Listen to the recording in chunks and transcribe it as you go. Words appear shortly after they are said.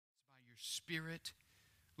Spirit.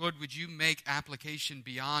 Lord, would you make application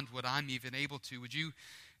beyond what I'm even able to?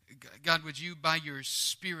 God, would you, by your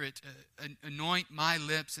Spirit, anoint my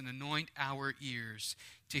lips and anoint our ears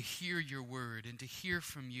to hear your word and to hear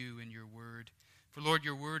from you in your word? For, Lord,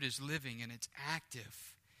 your word is living and it's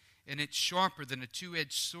active and it's sharper than a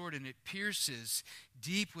two-edged sword, and it pierces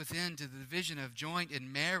deep within to the division of joint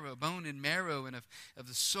and marrow, bone and marrow, and of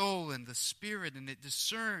the soul and the spirit, and it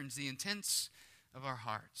discerns the intents of our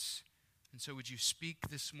hearts. And so would you speak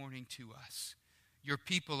this morning to us? Your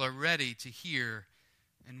people are ready to hear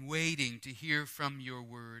and waiting to hear from your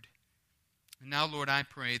word. And now, Lord, I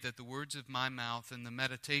pray that the words of my mouth and the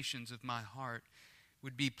meditations of my heart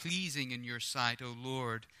would be pleasing in your sight, O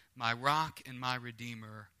Lord, my rock and my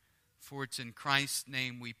redeemer. For it's in Christ's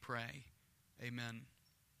name we pray. Amen.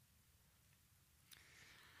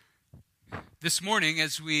 This morning,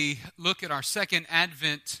 as we look at our second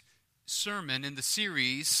Advent sermon in the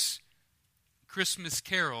series, Christmas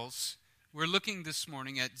Carols, we're looking this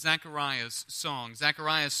morning at Zechariah's song.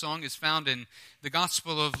 Zechariah's song is found in the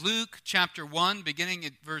Gospel of Luke, chapter 1, beginning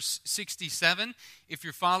at verse 67. If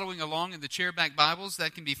you're following along in the chairback Bibles,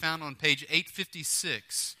 that can be found on page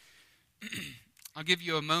 856. I'll give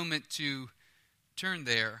you a moment to turn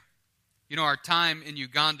there. You know, our time in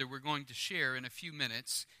Uganda we're going to share in a few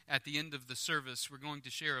minutes. At the end of the service, we're going to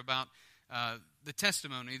share about the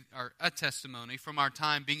testimony, or a testimony from our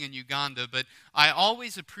time being in Uganda. But I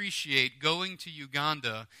always appreciate going to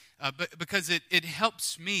Uganda because it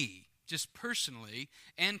helps me, just personally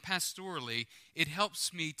and pastorally, it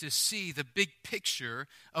helps me to see the big picture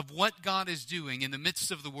of what God is doing in the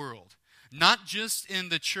midst of the world. Not just in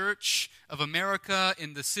the Church of America,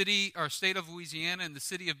 in the city or state of Louisiana, in the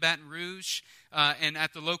city of Baton Rouge, and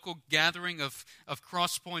at the local gathering of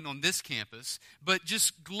Cross Point on this campus, but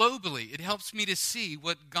just globally. It helps me to see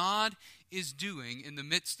what God is doing in the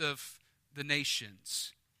midst of the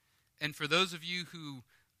nations. And for those of you who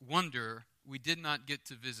wonder, we did not get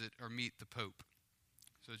to visit or meet the Pope.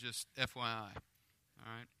 So just FYI. All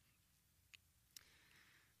right.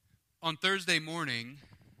 On Thursday morning,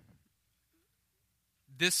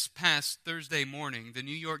 this past Thursday morning, the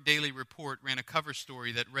New York Daily Report ran a cover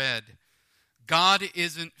story that read, "God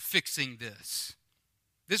isn't fixing this."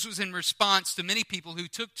 This was in response to many people who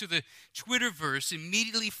took to the Twitterverse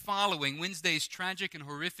immediately following Wednesday's tragic and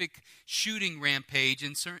horrific shooting rampage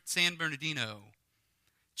in San Bernardino.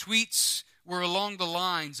 Tweets were along the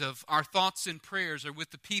lines of, "Our thoughts and prayers are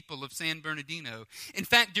with the people of San Bernardino." In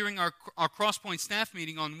fact, during our Crosspoint staff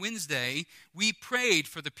meeting on Wednesday, we prayed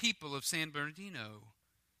for the people of San Bernardino.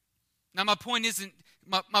 Now, my point isn't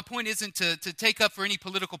to take up for any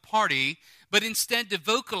political party, but instead to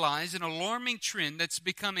vocalize an alarming trend that's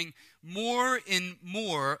becoming more and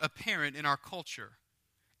more apparent in our culture.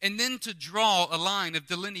 And then to draw a line of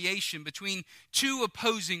delineation between two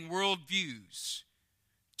opposing worldviews.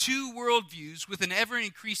 Two worldviews with an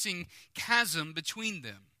ever-increasing chasm between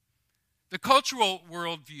them. The cultural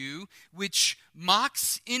worldview, which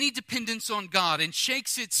mocks any dependence on God and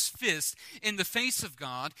shakes its fist in the face of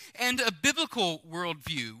God, and a biblical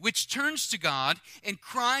worldview, which turns to God and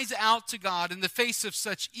cries out to God in the face of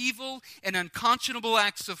such evil and unconscionable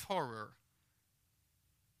acts of horror.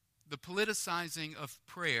 The politicizing of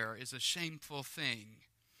prayer is a shameful thing.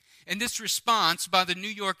 And this response by the New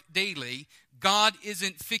York Daily, "God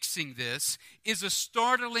isn't fixing this," is a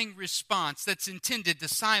startling response that's intended to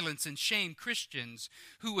silence and shame Christians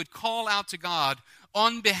who would call out to God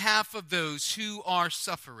on behalf of those who are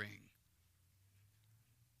suffering.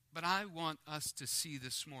 But I want us to see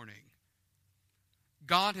this morning,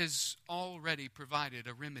 God has already provided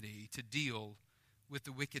a remedy to deal with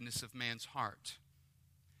the wickedness of man's heart.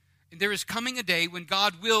 And there is coming a day when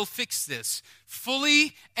God will fix this.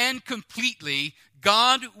 Fully and completely,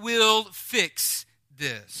 God will fix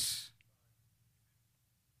this.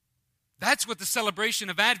 That's what the celebration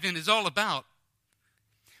of Advent is all about.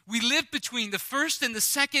 We live between the first and the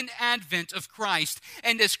second advent of Christ,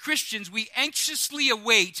 and as Christians, we anxiously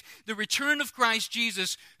await the return of Christ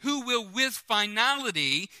Jesus, who will with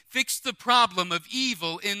finality fix the problem of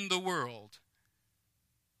evil in the world.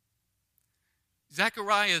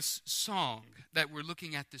 Zechariah's song that we're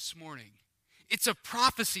looking at this morning, it's a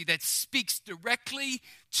prophecy that speaks directly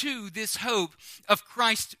to this hope of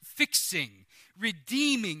Christ fixing,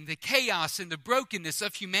 redeeming the chaos and the brokenness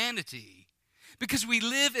of humanity. Because we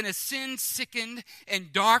live in a sin-sickened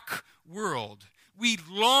and dark world, we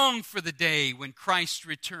long for the day when Christ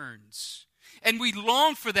returns. And we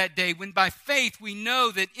long for that day when by faith we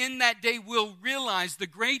know that in that day we'll realize the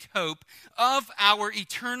great hope of our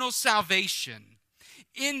eternal salvation.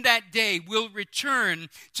 in that day will return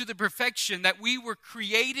to the perfection that we were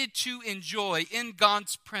created to enjoy in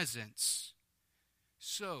God's presence.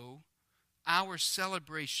 So, our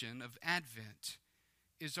celebration of Advent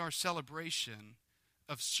is our celebration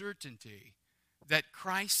of certainty that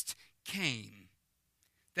Christ came,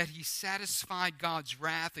 that he satisfied God's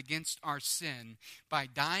wrath against our sin by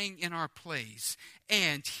dying in our place,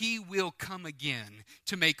 and he will come again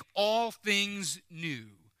to make all things new.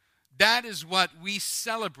 That is what we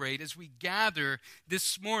celebrate as we gather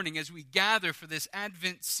this morning, as we gather for this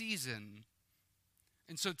Advent season.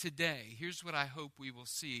 And so today, here's what I hope we will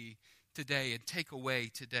see today and take away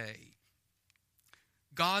today.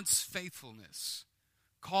 God's faithfulness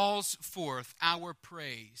calls forth our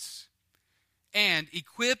praise and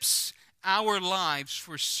equips our lives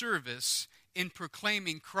for service in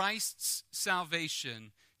proclaiming Christ's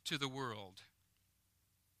salvation to the world.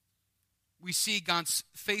 We see God's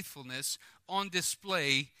faithfulness on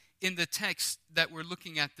display in the text that we're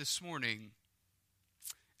looking at this morning.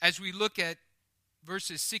 As we look at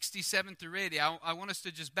verses 67 through 80, I want us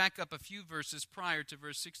to just back up a few verses prior to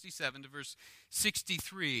verse 67 to verse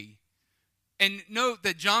 63. And note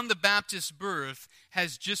that John the Baptist's birth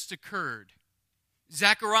has just occurred.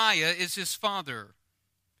 Zechariah is his father.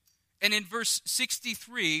 And in verse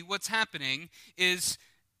 63, what's happening is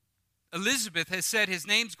Elizabeth has said his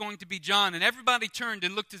name's going to be John, and everybody turned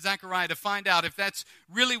and looked to Zechariah to find out if that's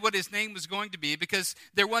really what his name was going to be, because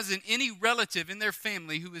there wasn't any relative in their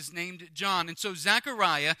family who was named John. And so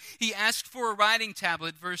Zechariah, he asked for a writing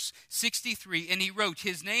tablet, verse 63, and he wrote,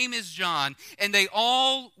 "His name is John," and they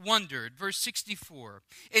all wondered, verse 64.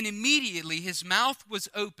 And immediately his mouth was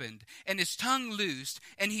opened, and his tongue loosed,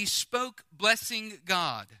 and he spoke, blessing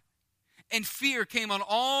God. And fear came on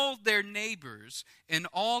all their neighbors, and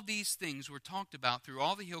all these things were talked about through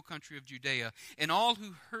all the hill country of Judea. And all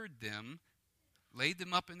who heard them laid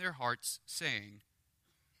them up in their hearts, saying,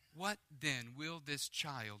 "What then will this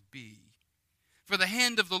child be?" For the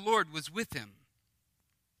hand of the Lord was with him.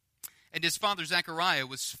 And his father Zechariah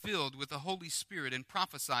was filled with the Holy Spirit and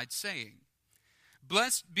prophesied, saying,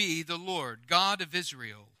 "Blessed be the Lord, God of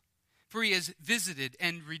Israel, for he has visited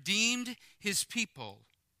and redeemed his people.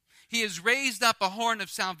 He has raised up a horn of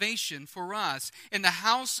salvation for us in the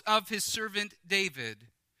house of his servant David,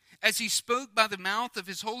 as he spoke by the mouth of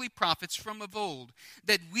his holy prophets from of old,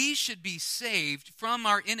 that we should be saved from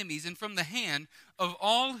our enemies and from the hand of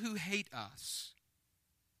all who hate us,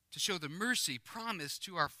 to show the mercy promised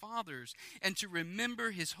to our fathers and to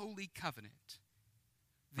remember his holy covenant,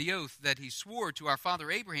 the oath that he swore to our father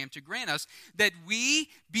Abraham to grant us, that we,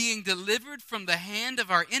 being delivered from the hand of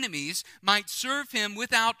our enemies, might serve him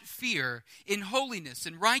without fear, in holiness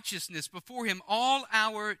and righteousness before him all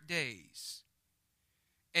our days.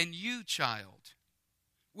 And you, child,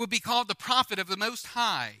 will be called the prophet of the Most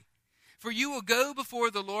High, for you will go before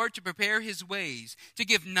the Lord to prepare his ways, to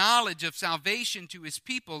give knowledge of salvation to his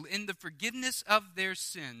people in the forgiveness of their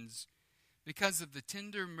sins, because of the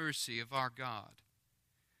tender mercy of our God,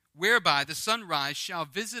 whereby the sunrise shall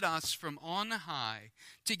visit us from on high,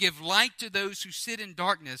 to give light to those who sit in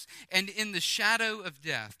darkness and in the shadow of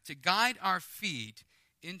death, to guide our feet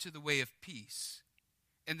into the way of peace."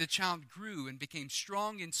 And the child grew and became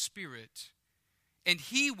strong in spirit, and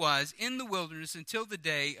he was in the wilderness until the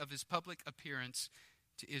day of his public appearance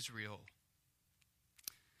to Israel.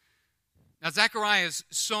 Now, Zechariah's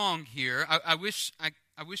song here, I wish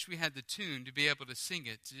we had the tune to be able to sing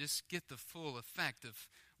it, to just get the full effect of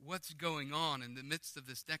what's going on in the midst of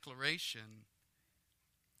this declaration.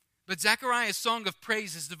 But Zechariah's song of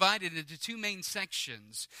praise is divided into two main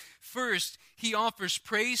sections. First, he offers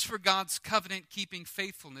praise for God's covenant-keeping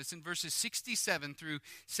faithfulness in verses 67 through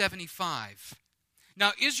 75.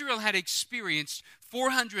 Now, Israel had experienced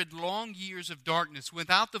 400 long years of darkness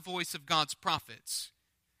without the voice of God's prophets.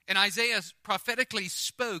 And Isaiah prophetically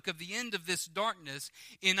spoke of the end of this darkness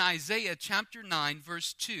in Isaiah chapter 9,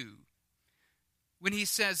 verse 2. When he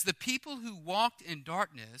says, "The people who walked in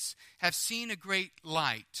darkness have seen a great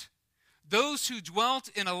light. Those who dwelt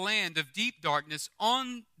in a land of deep darkness,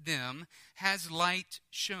 on them has light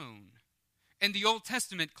shone." And the Old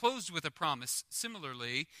Testament closed with a promise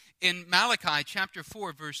similarly in Malachi chapter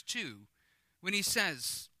 4, verse 2, when he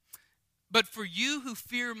says, "But for you who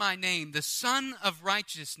fear my name, the Son of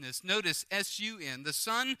Righteousness," notice S-U-N, "the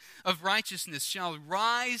Son of Righteousness shall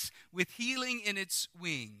rise with healing in its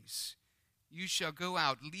wings. You shall go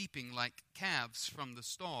out leaping like calves from the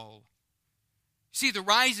stall." See, the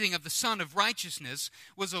rising of the Son of Righteousness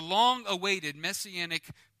was a long-awaited messianic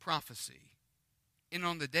prophecy. And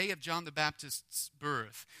on the day of John the Baptist's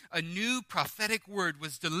birth, a new prophetic word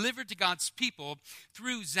was delivered to God's people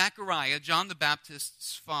through Zechariah, John the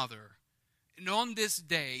Baptist's father. And on this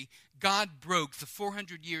day, God broke the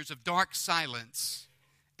 400 years of dark silence,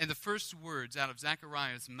 and the first words out of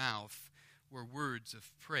Zechariah's mouth were words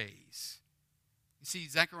of praise. You see,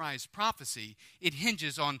 Zechariah's prophecy, it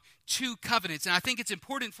hinges on two covenants, and I think it's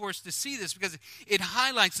important for us to see this because it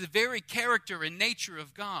highlights the very character and nature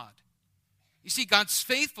of God. You see, God's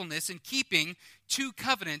faithfulness in keeping two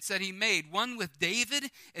covenants that he made, one with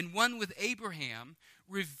David and one with Abraham,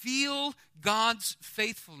 reveal God's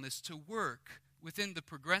faithfulness to work within the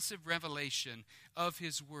progressive revelation of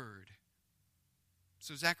his word.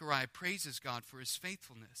 So Zechariah praises God for his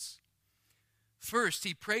faithfulness. First,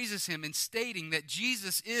 he praises him in stating that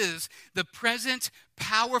Jesus is the present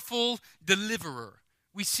powerful deliverer.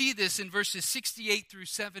 We see this in verses 68 through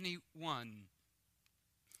 71.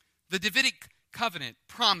 The Davidic covenant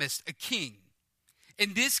promised a king,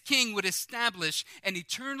 and this king would establish an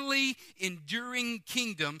eternally enduring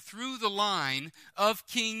kingdom through the line of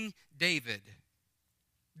King David.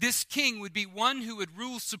 This king would be one who would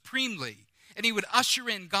rule supremely, and he would usher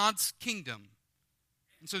in God's kingdom.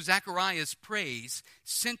 And so Zechariah's praise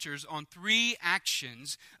centers on three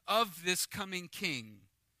actions of this coming king.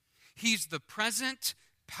 He's the present,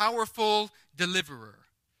 powerful deliverer.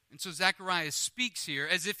 And so Zechariah speaks here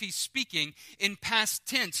as if he's speaking in past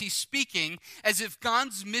tense. He's speaking as if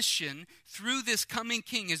God's mission through this coming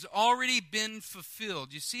king has already been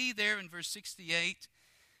fulfilled. You see there in verse 68,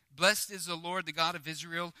 blessed is the Lord, the God of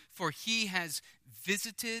Israel, for he has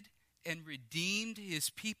visited and redeemed his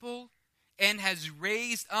people and has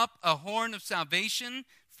raised up a horn of salvation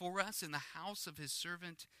for us in the house of his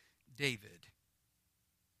servant David.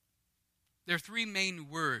 There are three main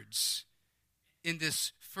words in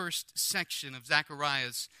this first section of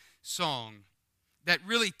Zechariah's song that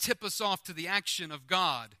really tip us off to the action of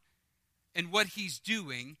God and what he's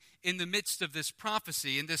doing in the midst of this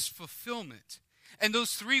prophecy and this fulfillment. And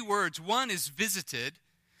those three words, one is visited,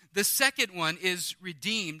 the second one is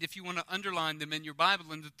redeemed, if you want to underline them in your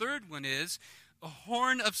Bible, and the third one is a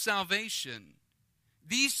horn of salvation.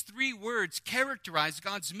 These three words characterize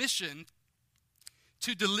God's mission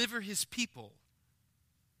to deliver his people.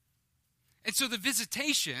 And so the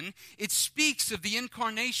visitation, it speaks of the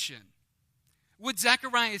incarnation. What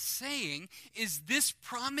Zechariah is saying is this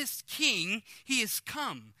promised king, he has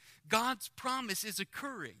come. God's promise is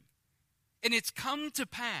occurring. And it's come to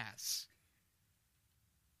pass.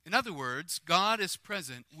 In other words, God is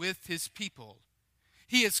present with his people.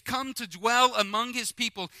 He has come to dwell among his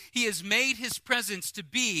people. He has made his presence to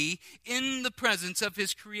be in the presence of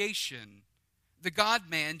his creation. The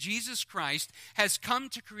God-man, Jesus Christ, has come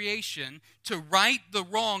to creation to right the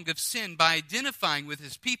wrong of sin by identifying with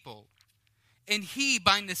his people. And he,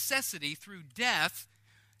 by necessity, through death,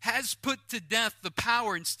 has put to death the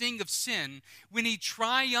power and sting of sin when he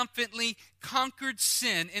triumphantly conquered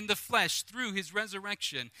sin in the flesh through his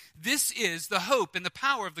resurrection. This is the hope and the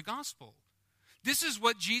power of the gospel. This is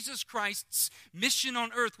what Jesus Christ's mission on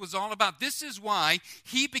earth was all about. This is why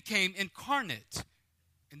he became incarnate.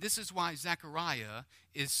 And this is why Zechariah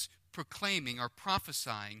is proclaiming or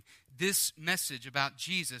prophesying this message about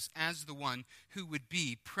Jesus as the one who would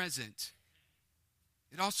be present.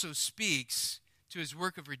 It also speaks to his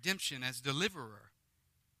work of redemption as deliverer.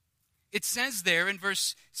 It says there in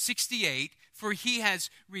verse 68, for he has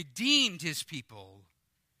redeemed his people.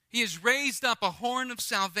 He has raised up a horn of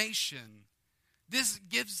salvation. This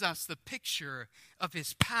gives us the picture of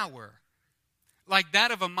his power, like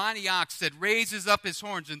that of a mighty ox that raises up his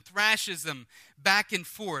horns and thrashes them back and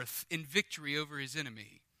forth in victory over his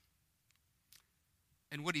enemy.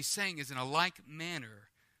 And what he's saying is, in a like manner,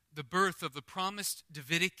 the birth of the promised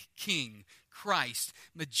Davidic king, Christ,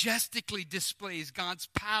 majestically displays God's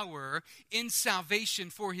power in salvation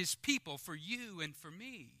for his people, for you and for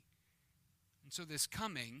me. And so this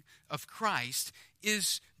coming of Christ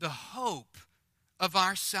is the hope of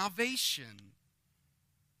our salvation.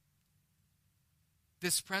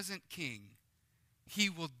 This present king, he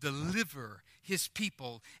will deliver his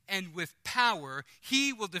people, and with power,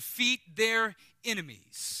 he will defeat their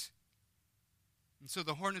enemies. And so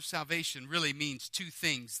the horn of salvation really means two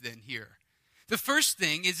things then here. The first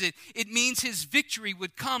thing is it means his victory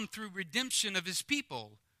would come through redemption of his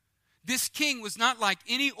people. This king was not like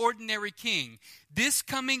any ordinary king. This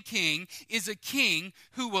coming king is a king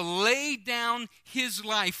who will lay down his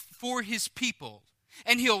life for his people.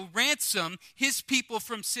 And he'll ransom his people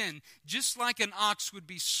from sin. Just like an ox would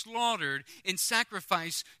be slaughtered in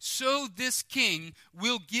sacrifice, so this king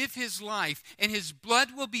will give his life, and his blood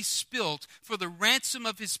will be spilt for the ransom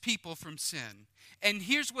of his people from sin. And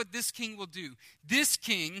here's what this king will do. This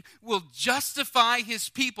king will justify his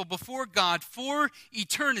people before God for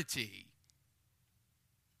eternity.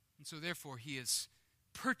 And so therefore he has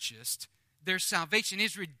purchased their salvation. He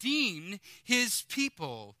has redeemed his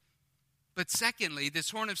people. But secondly,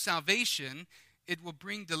 this horn of salvation, it will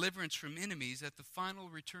bring deliverance from enemies at the final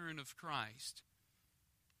return of Christ.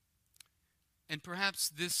 And perhaps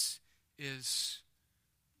this is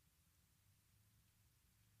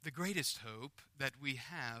the greatest hope that we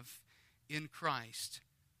have in Christ.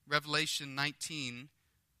 Revelation 19,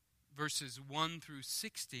 verses 1 through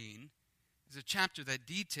 16, is a chapter that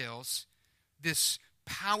details this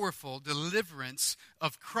powerful deliverance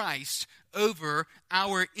of Christ over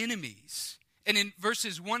our enemies. And in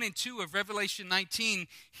verses 1 and 2 of Revelation 19,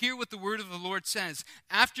 hear what the word of the Lord says.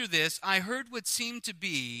 After this, I heard what seemed to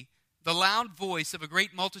be the loud voice of a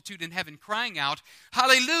great multitude in heaven crying out,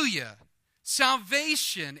 Hallelujah!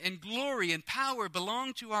 Salvation and glory and power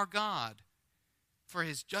belong to our God, for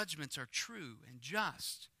his judgments are true and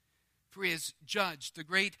just. For he has judged the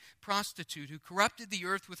great prostitute who corrupted the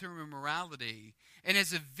earth with her immorality and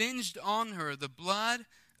has avenged on her the blood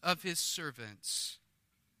of his servants.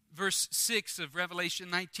 Verse 6 of Revelation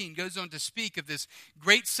 19 goes on to speak of this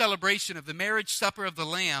great celebration of the marriage supper of the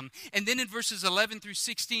Lamb. And then in verses 11 through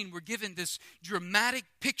 16, we're given this dramatic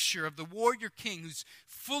picture of the warrior king who's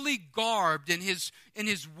fully garbed in his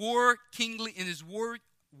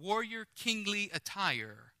warrior kingly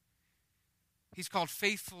attire. He's called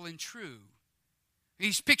faithful and true.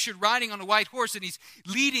 He's pictured riding on a white horse, and he's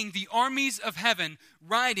leading the armies of heaven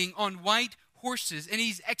riding on white horses, and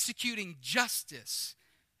he's executing justice.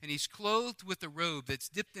 And he's clothed with a robe that's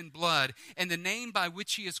dipped in blood, and the name by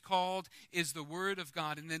which he is called is the Word of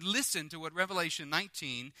God. And then listen to what Revelation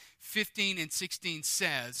 19, 15 and 16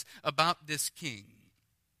 says about this king.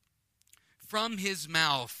 From his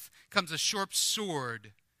mouth comes a sharp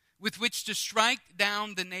sword, with which to strike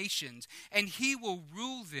down the nations, and he will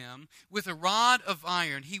rule them with a rod of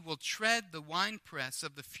iron. He will tread the winepress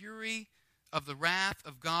of the fury of the wrath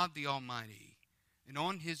of God the Almighty. And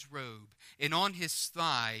on his robe and on his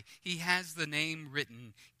thigh he has the name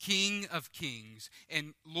written, King of Kings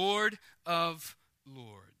and Lord of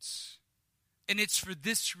Lords. And it's for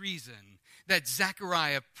this reason that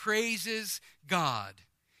Zechariah praises God.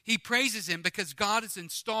 He praises him because God is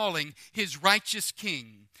installing his righteous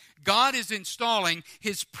king. God is installing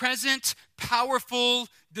his present powerful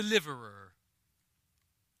deliverer.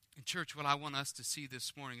 And church, what I want us to see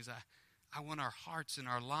this morning is I want our hearts and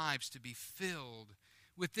our lives to be filled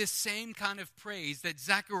with this same kind of praise that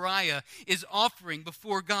Zechariah is offering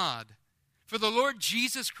before God. For the Lord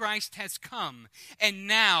Jesus Christ has come, and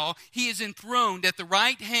now he is enthroned at the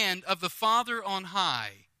right hand of the Father on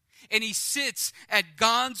high. And he sits at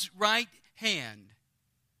God's right hand.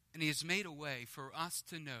 And he has made a way for us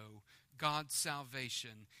to know God's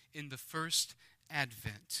salvation in the first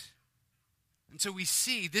advent. And so we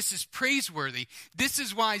see this is praiseworthy. This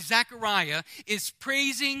is why Zechariah is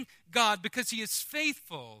praising God, because he is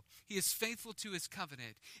faithful. He is faithful to his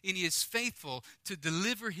covenant, and he is faithful to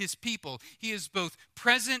deliver his people. He is both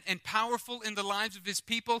present and powerful in the lives of his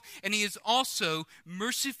people, and he is also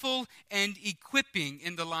merciful and equipping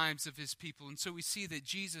in the lives of his people. And so we see that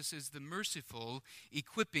Jesus is the merciful,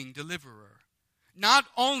 equipping deliverer. Not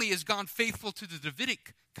only is God faithful to the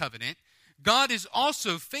Davidic covenant, God is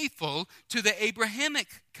also faithful to the Abrahamic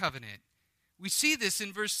covenant. We see this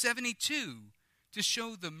in verse 72, to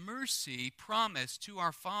show the mercy promised to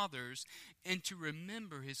our fathers and to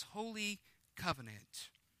remember his holy covenant.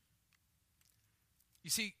 You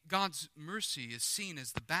see, God's mercy is seen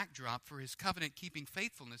as the backdrop for his covenant-keeping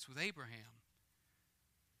faithfulness with Abraham.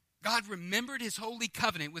 God remembered his holy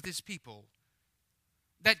covenant with his people.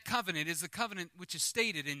 That covenant is the covenant which is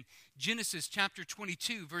stated in Genesis chapter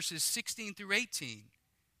 22, verses 16 through 18.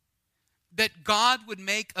 That God would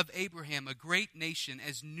make of Abraham a great nation,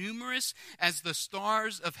 as numerous as the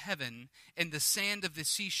stars of heaven and the sand of the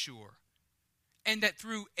seashore. And that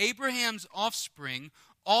through Abraham's offspring,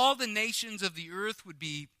 all the nations of the earth would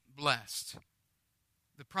be blessed.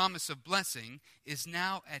 The promise of blessing is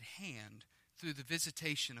now at hand through the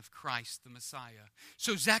visitation of Christ the Messiah.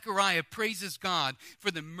 So Zechariah praises God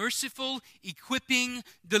for the merciful, equipping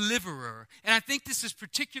deliverer. And I think this is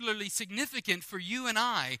particularly significant for you and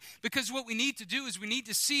I, because what we need to do is we need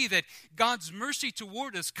to see that God's mercy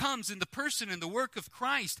toward us comes in the person and the work of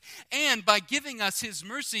Christ. And by giving us his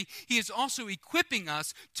mercy, he is also equipping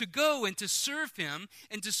us to go and to serve him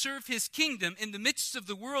and to serve his kingdom in the midst of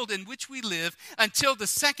the world in which we live until the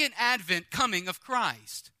second advent coming of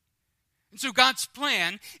Christ. And so God's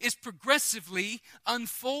plan is progressively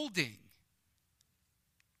unfolding.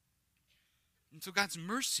 And so God's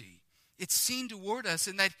mercy, it's seen toward us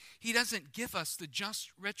in that he doesn't give us the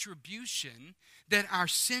just retribution that our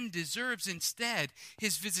sin deserves. Instead,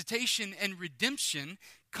 his visitation and redemption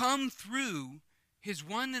come through his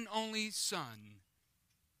one and only Son.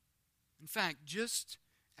 In fact, just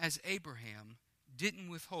as Abraham didn't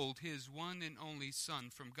withhold his one and only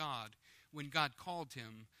son from God when God called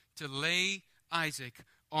him to lay Isaac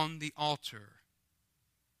on the altar,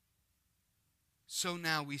 so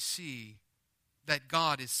now we see that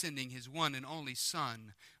God is sending his one and only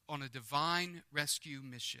Son on a divine rescue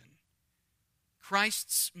mission.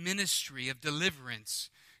 Christ's ministry of deliverance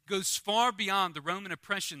goes far beyond the Roman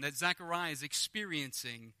oppression that Zechariah is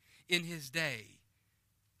experiencing in his day.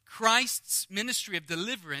 Christ's ministry of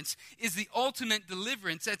deliverance is the ultimate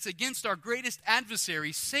deliverance that's against our greatest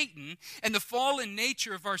adversary, Satan, and the fallen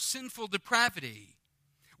nature of our sinful depravity.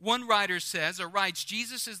 One writer says, or writes,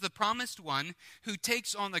 Jesus is the promised one who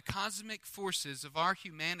takes on the cosmic forces of our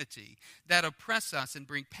humanity that oppress us and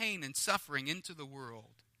bring pain and suffering into the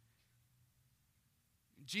world.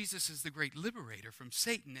 Jesus is the great liberator from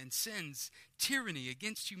Satan and sin's tyranny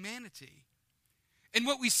against humanity. And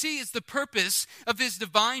what we see is the purpose of his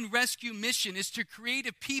divine rescue mission is to create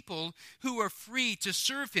a people who are free to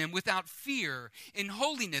serve him without fear, in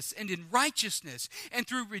holiness and in righteousness. And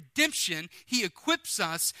through redemption, he equips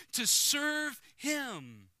us to serve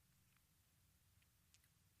him.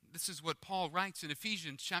 This is what Paul writes in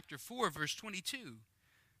Ephesians chapter 4, verse 22.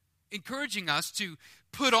 Encouraging us to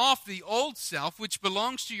put off the old self, which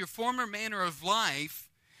belongs to your former manner of life,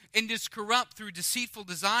 and is corrupt through deceitful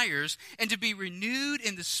desires, and to be renewed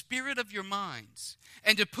in the spirit of your minds,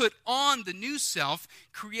 and to put on the new self,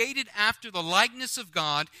 created after the likeness of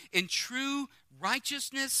God in true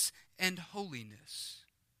righteousness and holiness.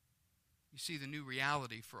 You see, the new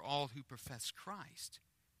reality for all who profess Christ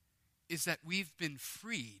is that we've been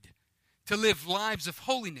freed to live lives of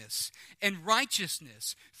holiness and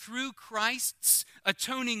righteousness through Christ's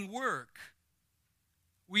atoning work.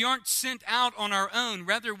 We aren't sent out on our own.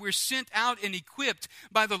 Rather, we're sent out and equipped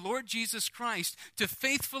by the Lord Jesus Christ to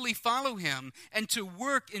faithfully follow him and to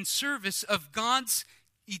work in service of God's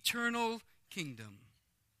eternal kingdom.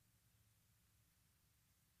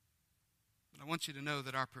 But I want you to know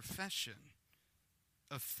that our profession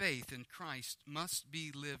of faith in Christ must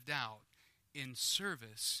be lived out in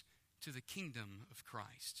service to the kingdom of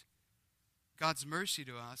Christ. God's mercy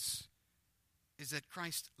to us is that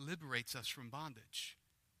Christ liberates us from bondage.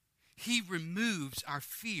 He removes our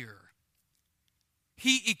fear.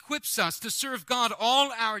 He equips us to serve God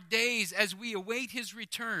all our days as we await his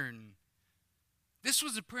return. This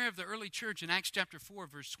was a prayer of the early church in Acts chapter 4,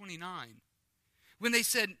 verse 29. When they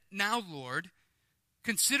said, "Now, Lord,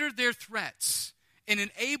 consider their threats and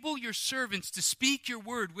enable your servants to speak your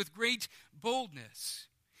word with great boldness."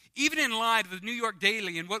 Even in light of the New York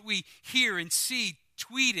Daily and what we hear and see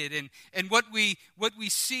tweeted and what we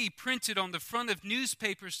see printed on the front of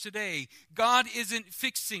newspapers today, God isn't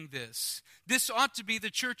fixing this. This ought to be the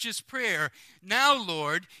church's prayer. Now,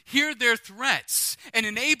 Lord, hear their threats and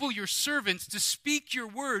enable your servants to speak your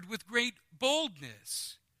word with great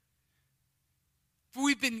boldness. For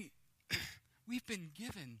we've been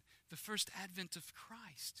given the first advent of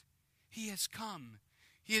Christ. He has come.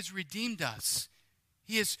 He has redeemed us.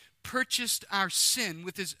 He has purchased our sin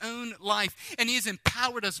with his own life, and he has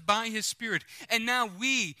empowered us by his Spirit. And now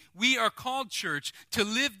we are called, church, to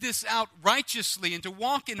live this out righteously and to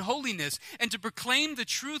walk in holiness and to proclaim the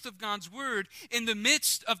truth of God's word in the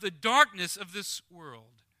midst of the darkness of this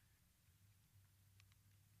world.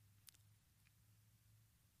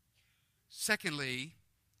 Secondly,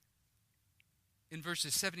 in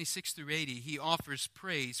verses 76 through 80, he offers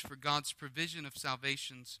praise for God's provision of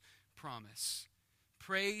salvation's promise.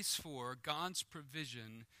 Praise for God's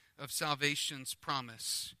provision of salvation's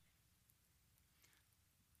promise.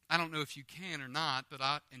 I don't know if you can or not, but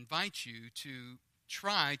I invite you to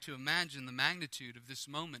try to imagine the magnitude of this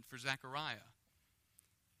moment for Zechariah.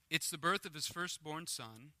 It's the birth of his firstborn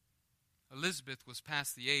son. Elizabeth was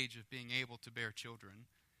past the age of being able to bear children.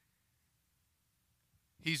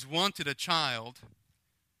 He's wanted a child.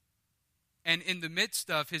 And in the midst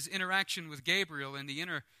of his interaction with Gabriel in the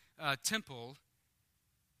inner temple,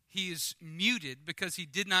 he is muted because he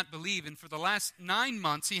did not believe. And for the last 9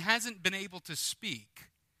 months, he hasn't been able to speak.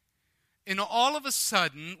 And all of a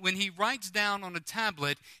sudden, when he writes down on a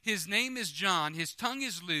tablet, his name is John, his tongue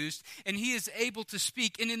is loosed, and he is able to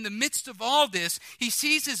speak. And in the midst of all this, he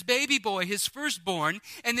sees his baby boy, his firstborn,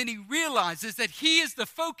 and then he realizes that he is the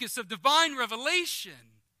focus of divine revelation.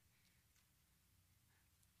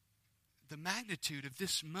 The magnitude of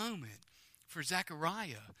this moment for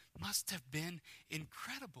Zechariah must have been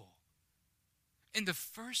incredible. And the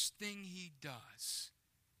first thing he does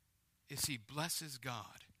is he blesses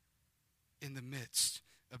God in the midst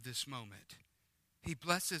of this moment. He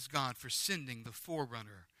blesses God for sending the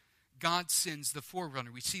forerunner. God sends the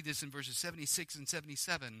forerunner. We see this in verses 76 and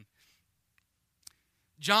 77.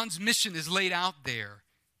 John's mission is laid out there.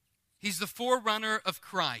 He's the forerunner of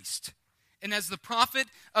Christ. And as the prophet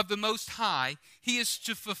of the Most High, he is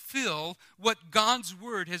to fulfill what God's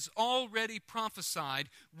word has already prophesied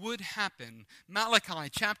would happen. Malachi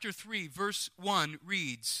chapter 3 verse 1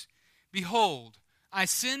 reads, "Behold, I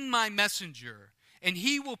send my messenger, and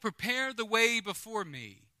he will prepare the way before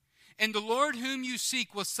me. And the Lord whom you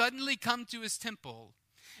seek will suddenly come to his temple.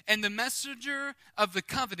 And the messenger of the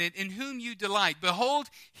covenant in whom you delight, behold,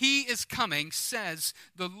 he is coming, says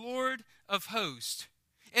the Lord of hosts."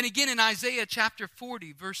 And again in Isaiah chapter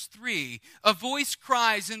 40, verse 3, a voice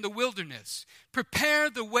cries in the wilderness, "Prepare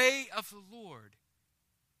the way of the Lord.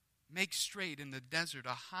 Make straight in the desert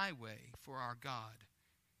a highway for our God."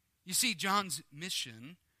 You see, John's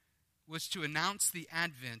mission was to announce the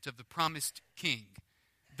advent of the promised king,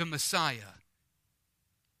 the Messiah.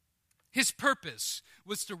 His purpose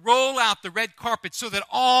was to roll out the red carpet so that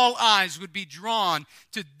all eyes would be drawn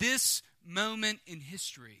to this moment in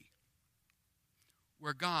history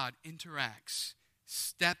where God interacts,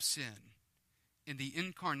 steps in the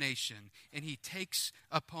incarnation, and he takes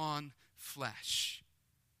upon flesh.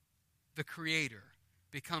 The Creator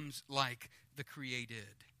becomes like the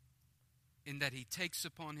created, in that he takes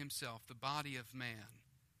upon himself the body of man.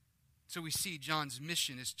 So we see John's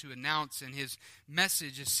mission is to announce, and his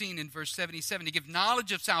message is seen in verse 77, to give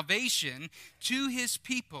knowledge of salvation to his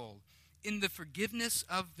people in the forgiveness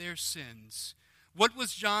of their sins. What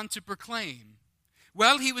was John to proclaim?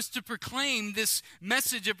 Well, he was to proclaim this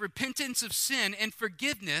message of repentance of sin and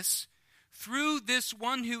forgiveness through this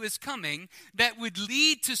one who is coming that would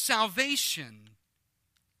lead to salvation.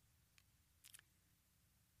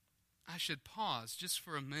 I should pause just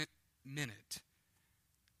for a minute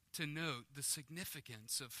to note the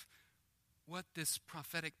significance of what this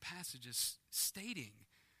prophetic passage is stating.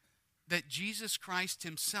 That Jesus Christ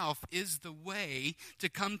himself is the way to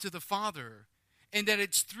come to the Father. And that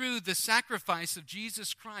it's through the sacrifice of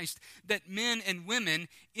Jesus Christ that men and women,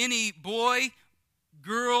 any boy,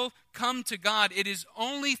 girl, come to God. It is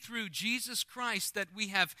only through Jesus Christ that we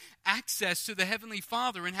have access to the Heavenly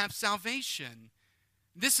Father and have salvation.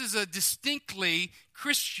 This is a distinctly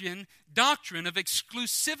Christian doctrine of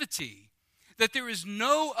exclusivity, that there is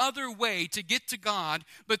no other way to get to God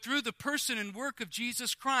but through the person and work of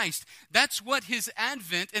Jesus Christ. That's what his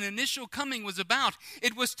advent and initial coming was about.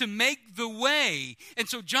 It was to make the way. And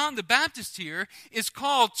so John the Baptist here is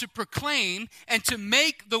called to proclaim and to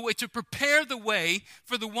make the way, to prepare the way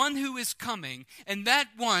for the one who is coming. And that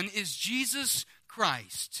one is Jesus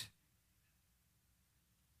Christ.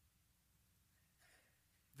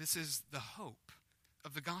 This is the hope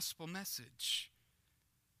of the gospel message.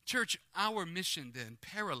 Church, our mission then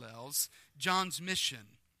parallels John's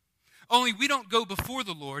mission. Only we don't go before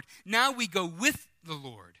the Lord, now we go with the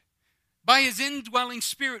Lord. By his indwelling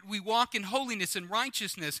Spirit we walk in holiness and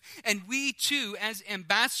righteousness, and we too, as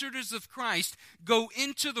ambassadors of Christ, go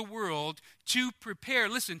into the world to prepare,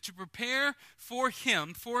 to prepare for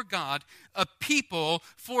him, for God, a people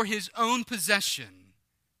for his own possession.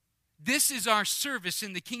 This is our service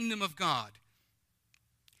in the kingdom of God.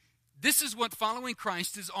 This is what following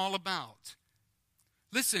Christ is all about.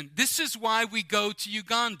 Listen, this is why we go to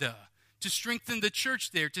Uganda, to strengthen the church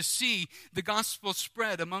there, to see the gospel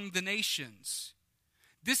spread among the nations.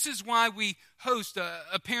 This is why we host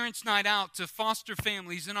a parents' night out to foster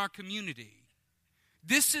families in our community.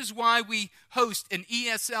 This is why we host an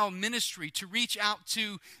ESL ministry to reach out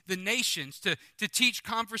to the nations, to teach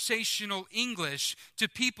conversational English to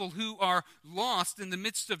people who are lost in the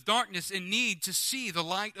midst of darkness and need to see the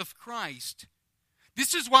light of Christ.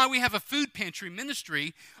 This is why we have a food pantry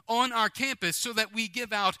ministry on our campus, so that we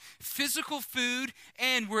give out physical food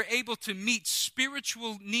and we're able to meet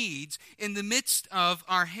spiritual needs in the midst of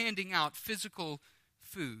our handing out physical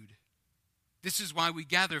food. This is why we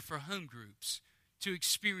gather for home groups, to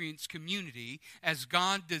experience community as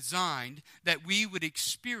God designed that we would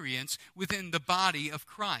experience within the body of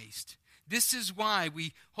Christ. This is why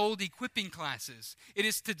we hold equipping classes. It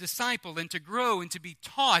is to disciple and to grow and to be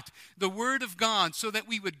taught the Word of God so that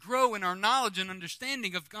we would grow in our knowledge and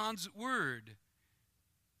understanding of God's Word.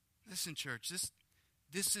 Listen, church,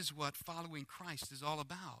 this is what following Christ is all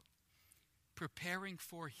about. Preparing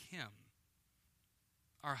for Him,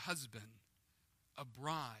 our husband, a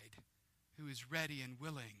bride who is ready and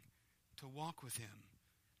willing to walk with Him,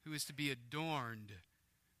 who is to be adorned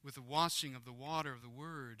with the washing of the water of the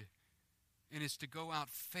Word, and is to go out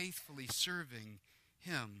faithfully serving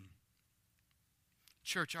Him.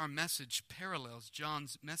 Church, our message parallels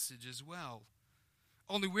John's message as well.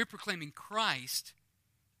 Only we're proclaiming Christ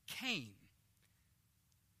came.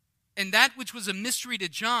 And that which was a mystery to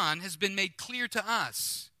John has been made clear to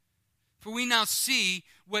us. For we now see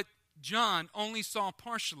what John only saw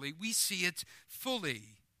partially. We see it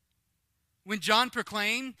fully. When John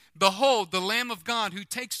proclaimed, "Behold, the Lamb of God who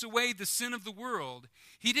takes away the sin of the world,"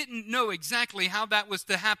 he didn't know exactly how that was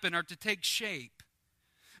to happen or to take shape.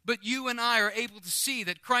 But you and I are able to see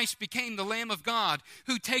that Christ became the Lamb of God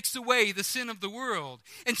who takes away the sin of the world.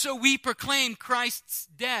 And so we proclaim Christ's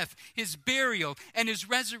death, His burial, and His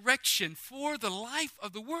resurrection for the life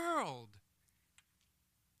of the world.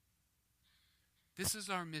 This is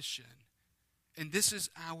our mission, and this is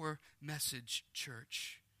our message,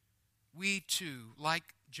 church. We too,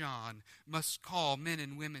 like John, must call men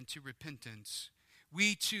and women to repentance.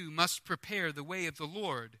 We too must prepare the way of the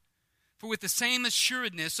Lord. For with the same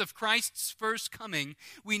assuredness of Christ's first coming,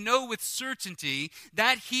 we know with certainty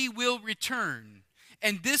that He will return.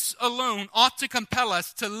 And this alone ought to compel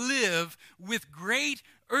us to live with great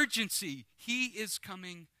urgency. He is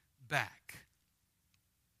coming back.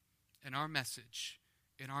 And our message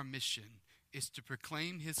and our mission is to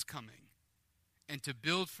proclaim His coming and to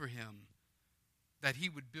build for Him, that He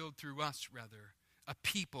would build through us, rather, a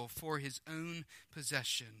people for His own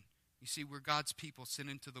possession. You see, we're God's people sent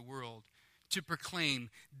into the world to proclaim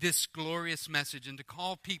this glorious message and to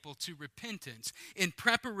call people to repentance in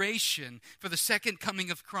preparation for the second coming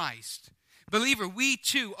of Christ. Believer, we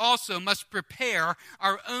too also must prepare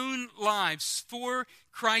our own lives for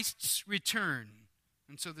Christ's return.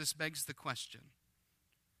 And so this begs the question,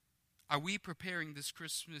 are we preparing this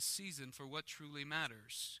Christmas season for what truly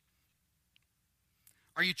matters?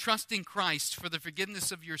 Are you trusting Christ for the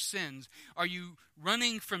forgiveness of your sins? Are you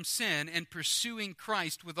running from sin and pursuing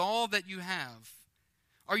Christ with all that you have?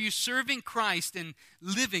 Are you serving Christ and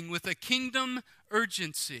living with a kingdom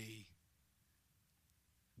urgency?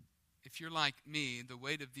 If you're like me, the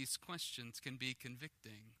weight of these questions can be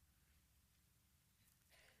convicting.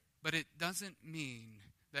 But it doesn't mean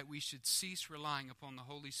that we should cease relying upon the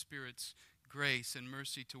Holy Spirit's grace and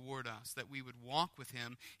mercy toward us, that we would walk with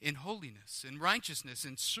Him in holiness and righteousness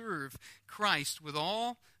and serve Christ with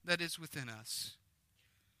all that is within us.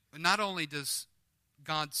 But not only does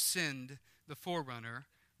God send the forerunner,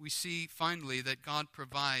 we see finally that God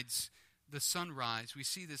provides the sunrise. We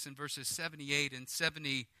see this in verses 78 and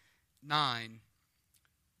 79.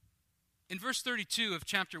 In verse 32 of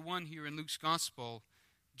chapter 1 here in Luke's Gospel,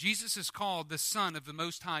 Jesus is called the Son of the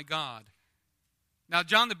Most High God. Now,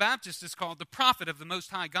 John the Baptist is called the prophet of the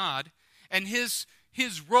Most High God, and his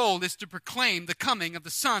role is to proclaim the coming of the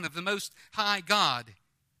Son of the Most High God.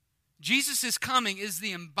 Jesus' coming is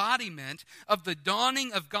the embodiment of the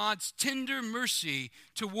dawning of God's tender mercy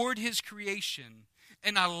toward His creation.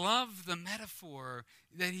 And I love the metaphor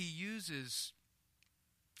that He uses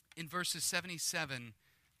in verses 77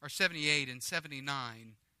 or 78 and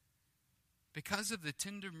 79. Because of the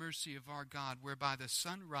tender mercy of our God, whereby the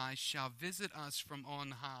sunrise shall visit us from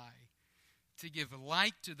on high, to give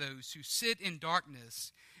light to those who sit in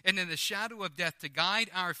darkness and in the shadow of death, to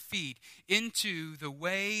guide our feet into the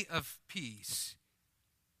way of peace.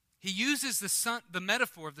 He uses the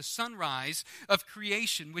metaphor of the sunrise of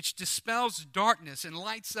creation, which dispels darkness and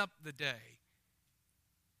lights up the day.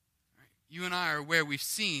 You and I are aware we've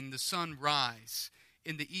seen the sun rise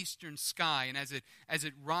in the eastern sky, and as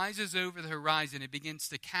it rises over the horizon, it begins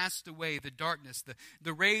to cast away the darkness.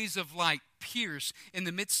 The rays of light pierce in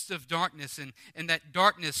the midst of darkness, and that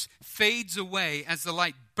darkness fades away as the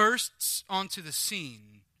light bursts onto the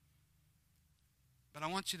scene. But I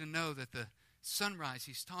want you to know that the sunrise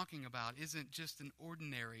he's talking about isn't just an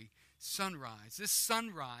ordinary sunrise. This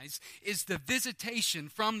sunrise is the visitation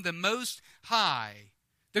from the Most High.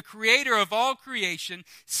 The Creator of all creation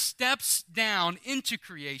steps down into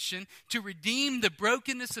creation to redeem the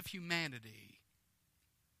brokenness of humanity.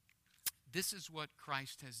 This is what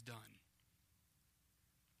Christ has done.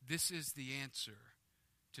 This is the answer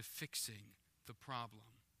to fixing the problem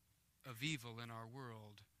of evil in our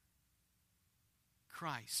world.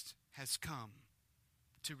 Christ has come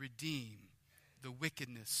to redeem the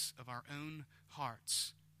wickedness of our own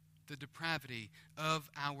hearts, the depravity of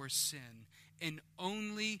our sin, and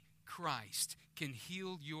only Christ can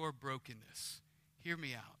heal your brokenness. Hear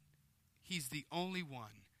me out. He's the only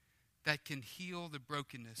one that can heal the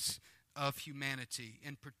brokenness of humanity,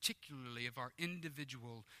 and particularly of our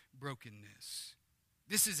individual brokenness.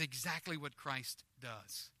 This is exactly what Christ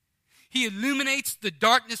does. He illuminates the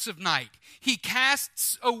darkness of night. He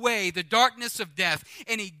casts away the darkness of death,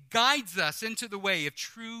 and he guides us into the way of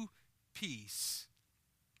true peace.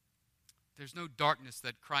 There's no darkness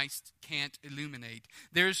that Christ can't illuminate.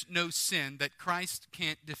 There's no sin that Christ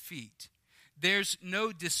can't defeat. There's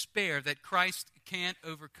no despair that Christ can't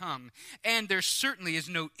overcome. And there certainly is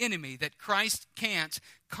no enemy that Christ can't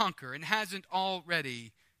conquer and hasn't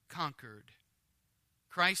already conquered.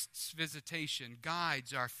 Christ's visitation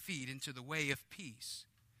guides our feet into the way of peace.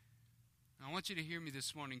 Now, I want you to hear me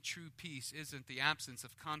this morning. True peace isn't the absence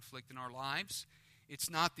of conflict in our lives. It's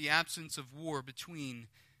not the absence of war between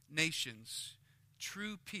nations.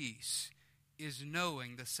 True peace is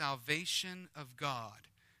knowing the salvation of God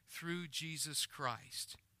through Jesus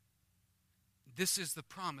Christ. This is the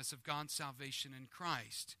promise of God's salvation in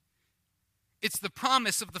Christ. It's the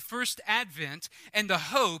promise of the first advent and the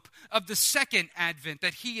hope of the second advent,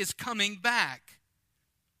 that he is coming back.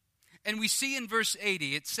 And we see in verse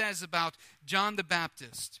 80, it says about John the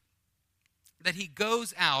Baptist that he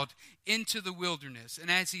goes out into the wilderness.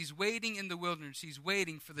 And as he's waiting in the wilderness, he's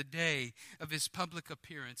waiting for the day of his public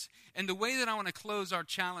appearance. And the way that I want to close our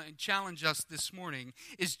challenge us this morning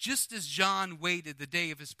is just as John waited the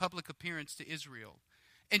day of his public appearance to Israel.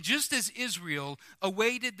 And just as Israel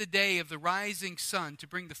awaited the day of the rising sun to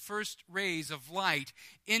bring the first rays of light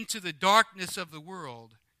into the darkness of the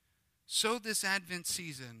world, so this Advent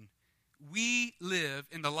season, we live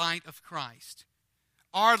in the light of Christ.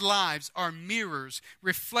 Our lives are mirrors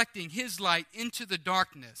reflecting his light into the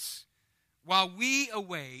darkness while we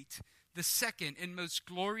await the second and most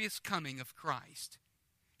glorious coming of Christ.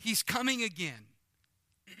 He's coming again.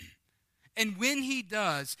 And when he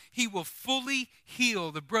does, he will fully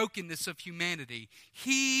heal the brokenness of humanity.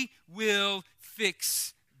 He will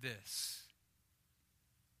fix this.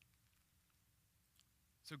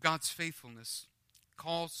 So God's faithfulness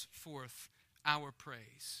calls forth our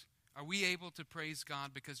praise. Are we able to praise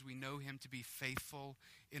God because we know him to be faithful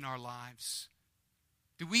in our lives?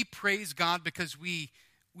 Do we praise God because we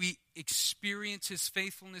experience his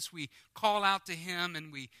faithfulness? We call out to him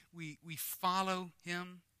and we follow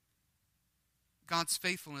him? God's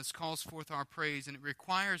faithfulness calls forth our praise, and it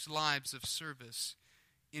requires lives of service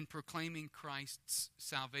in proclaiming Christ's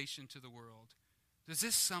salvation to the world. Does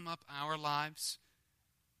this sum up our lives?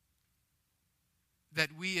 That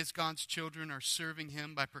we as God's children are serving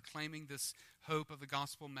him by proclaiming this hope of the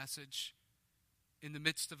gospel message in the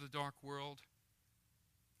midst of the dark world?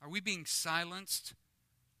 Are we being silenced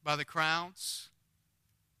by the crowds?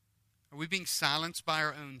 Are we being silenced by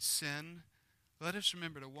our own sin? Let us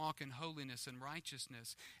remember to walk in holiness and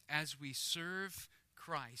righteousness as we serve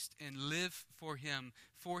Christ and live for him,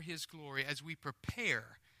 for his glory, as we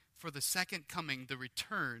prepare for the second coming, the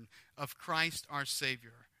return of Christ our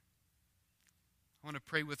Savior. I want to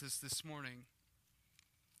pray with us this morning.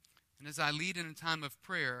 And as I lead in a time of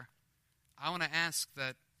prayer, I want to ask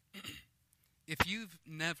that if you've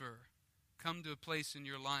never come to a place in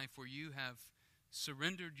your life where you have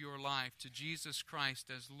surrendered your life to Jesus Christ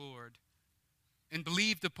as Lord, and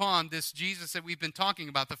believed upon this Jesus that we've been talking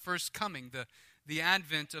about, the first coming, the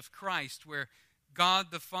advent of Christ, where God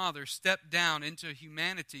the Father stepped down into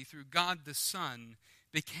humanity through God the Son,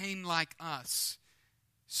 became like us,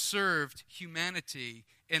 served humanity,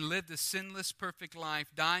 and lived a sinless, perfect life,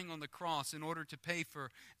 dying on the cross in order to pay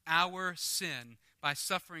for our sin by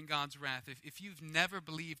suffering God's wrath. If you've never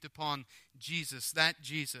believed upon Jesus, that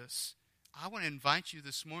Jesus, I want to invite you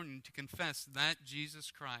this morning to confess that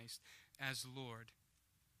Jesus Christ as Lord.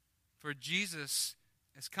 For Jesus,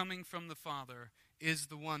 as coming from the Father, is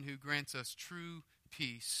the one who grants us true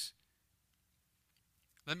peace.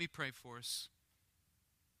 Let me pray for us.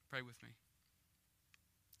 Pray with me.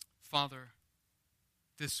 Father,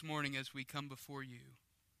 this morning as we come before you,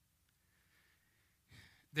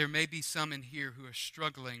 there may be some in here who are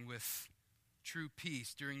struggling with true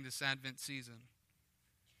peace during this Advent season.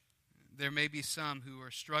 There may be some who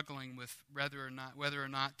are struggling with whether or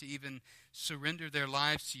not to even surrender their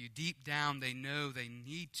lives to you. Deep down, they know they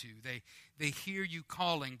need to. They hear you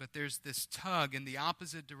calling, but there's this tug in the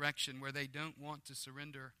opposite direction where they don't want to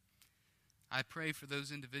surrender. I pray for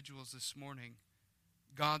those individuals this morning.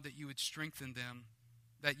 God, that you would strengthen them,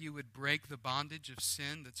 that you would break the bondage of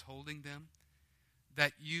sin that's holding them,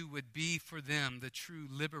 that you would be for them the true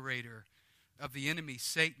liberator of the enemy,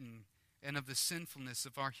 Satan, and of the sinfulness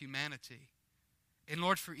of our humanity. And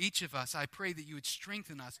Lord, for each of us, I pray that you would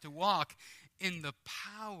strengthen us to walk in the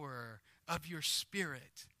power of your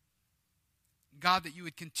Spirit. God, that you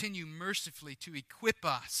would continue mercifully to equip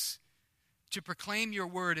us to proclaim your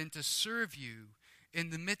word and to serve you in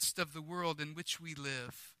the midst of the world in which we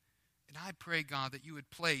live. And I pray, God, that you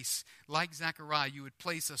would place, like Zechariah, you would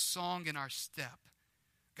place a song in our step.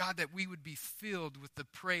 God, that we would be filled with the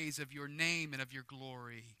praise of your name and of your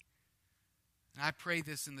glory. And I pray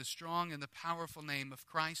this in the strong and the powerful name of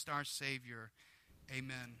Christ our Savior.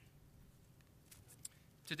 Amen.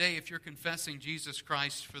 Today, if you're confessing Jesus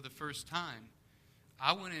Christ for the first time,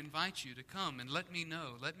 I want to invite you to come and let me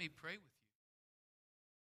know. Let me pray with you.